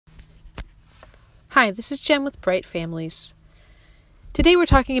Hi, this is Jen with Bright Families. Today we're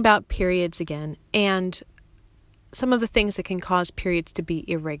talking about periods again and some of the things that can cause periods to be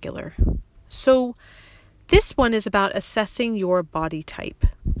irregular. So this one is about assessing your body type.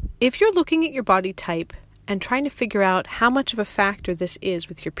 If you're looking at your body type and trying to figure out how much of a factor this is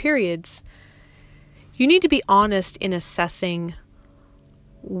with your periods, you need to be honest in assessing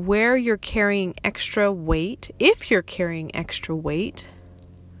where you're carrying extra weight, if you're carrying extra weight,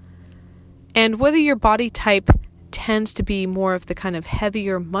 and whether your body type tends to be more of the kind of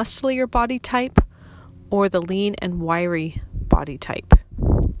heavier, musclier body type or the lean and wiry body type.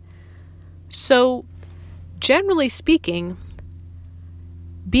 So, generally speaking,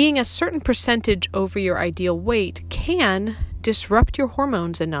 being a certain percentage over your ideal weight can disrupt your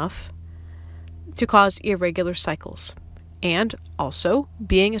hormones enough to cause irregular cycles. And also,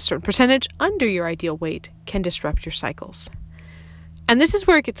 being a certain percentage under your ideal weight can disrupt your cycles. And this is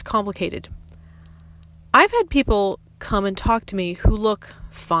where it gets complicated. I've had people come and talk to me who look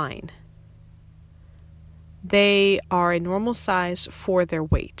fine. They are a normal size for their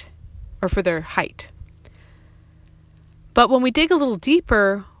weight or for their height. But when we dig a little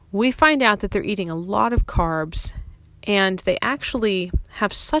deeper, we find out that they're eating a lot of carbs and they actually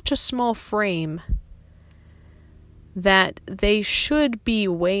have such a small frame that they should be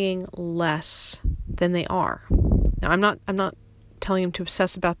weighing less than they are. Now, I'm not telling them to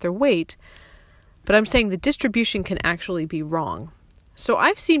obsess about their weight, but I'm saying the distribution can actually be wrong. So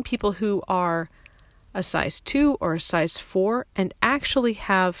I've seen people who are a size 2 or a size 4 and actually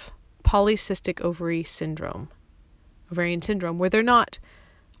have polycystic ovarian syndrome, where they're not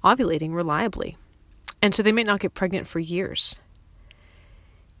ovulating reliably. And so they may not get pregnant for years.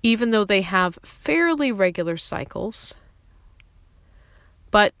 Even though they have fairly regular cycles,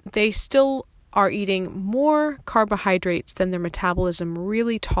 but they still are eating more carbohydrates than their metabolism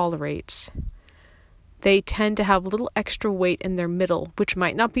really tolerates. They tend to have a little extra weight in their middle, which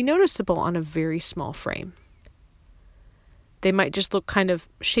might not be noticeable on a very small frame. They might just look kind of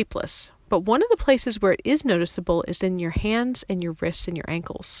shapeless. But one of the places where it is noticeable is in your hands and your wrists and your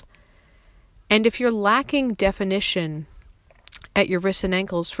ankles. And if you're lacking definition at your wrists and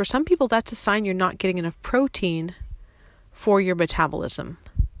ankles, for some people that's a sign you're not getting enough protein for your metabolism.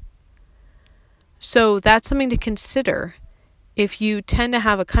 So that's something to consider. If you tend to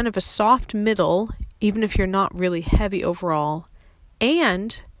have a kind of a soft middle, even if you're not really heavy overall,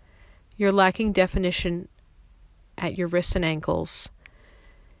 and you're lacking definition at your wrists and ankles,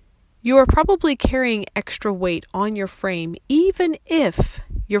 you are probably carrying extra weight on your frame, even if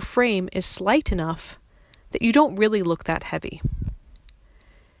your frame is slight enough that you don't really look that heavy.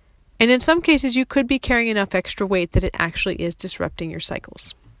 And in some cases, you could be carrying enough extra weight that it actually is disrupting your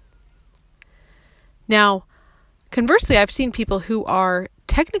cycles. Now, conversely, I've seen people who are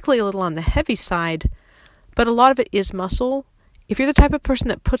technically a little on the heavy side, but a lot of it is muscle. If you're the type of person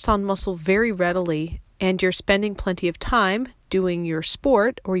that puts on muscle very readily and you're spending plenty of time doing your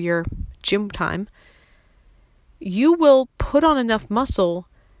sport or your gym time, you will put on enough muscle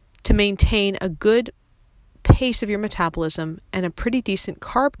to maintain a good pace of your metabolism and a pretty decent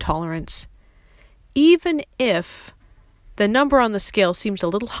carb tolerance, even if the number on the scale seems a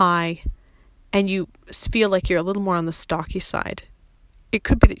little high and you feel like you're a little more on the stocky side. It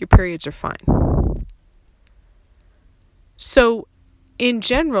could be that your periods are fine. So, in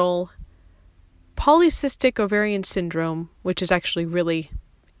general, polycystic ovarian syndrome, which is actually really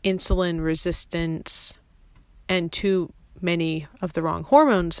insulin resistance and too many of the wrong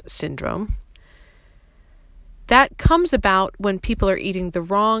hormones syndrome, that comes about when people are eating the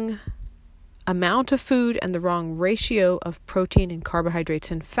wrong amount of food and the wrong ratio of protein and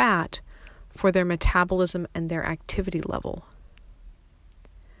carbohydrates and fat for their metabolism and their activity level.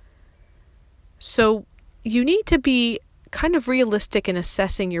 So you need to be kind of realistic in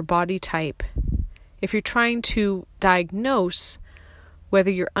assessing your body type if you're trying to diagnose whether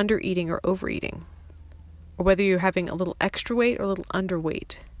you're undereating or overeating, or whether you're having a little extra weight or a little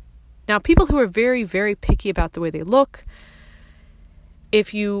underweight. Now, people who are very, very picky about the way they look,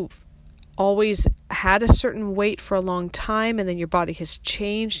 if you've always had a certain weight for a long time and then your body has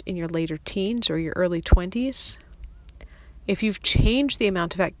changed in your later teens or your early 20s, if you've changed the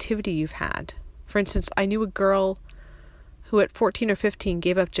amount of activity you've had. For instance, I knew a girl who at 14 or 15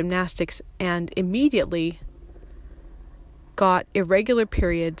 gave up gymnastics and immediately got irregular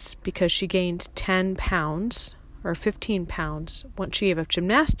periods because she gained 10 pounds or 15 pounds once she gave up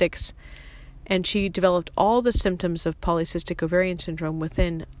gymnastics, and she developed all the symptoms of polycystic ovarian syndrome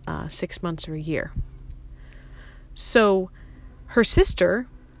within 6 months or a year. So her sister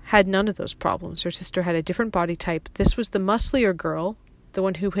had none of those problems. Her sister had a different body type. This was the musclier girl the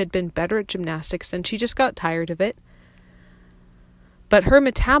one who had been better at gymnastics, and she just got tired of it. But her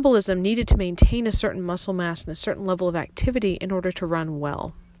metabolism needed to maintain a certain muscle mass and a certain level of activity in order to run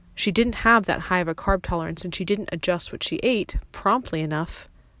well. She didn't have that high of a carb tolerance, and she didn't adjust what she ate promptly enough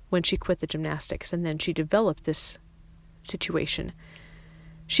when she quit the gymnastics, and then she developed this situation.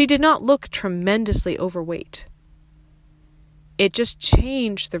 She did not look tremendously overweight. It just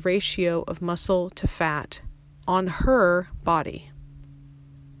changed the ratio of muscle to fat on her body.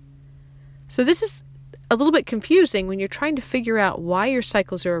 So this is a little bit confusing when you're trying to figure out why your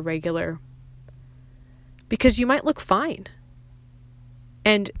cycles are irregular, because you might look fine.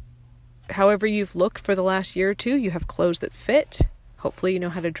 And however you've looked for the last year or two, you have clothes that fit. Hopefully you know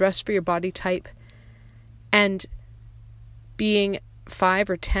how to dress for your body type. And being 5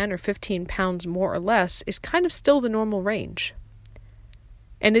 or 10 or 15 pounds more or less is kind of still the normal range.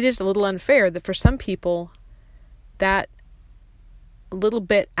 And it is a little unfair that for some people, that little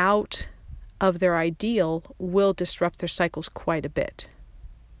bit out of their ideal will disrupt their cycles quite a bit.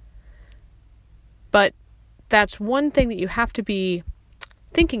 But that's one thing that you have to be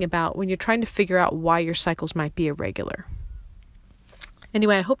thinking about when you're trying to figure out why your cycles might be irregular.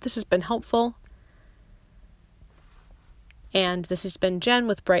 Anyway, I hope this has been helpful. And this has been Jen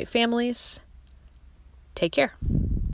with Bright Families. Take care.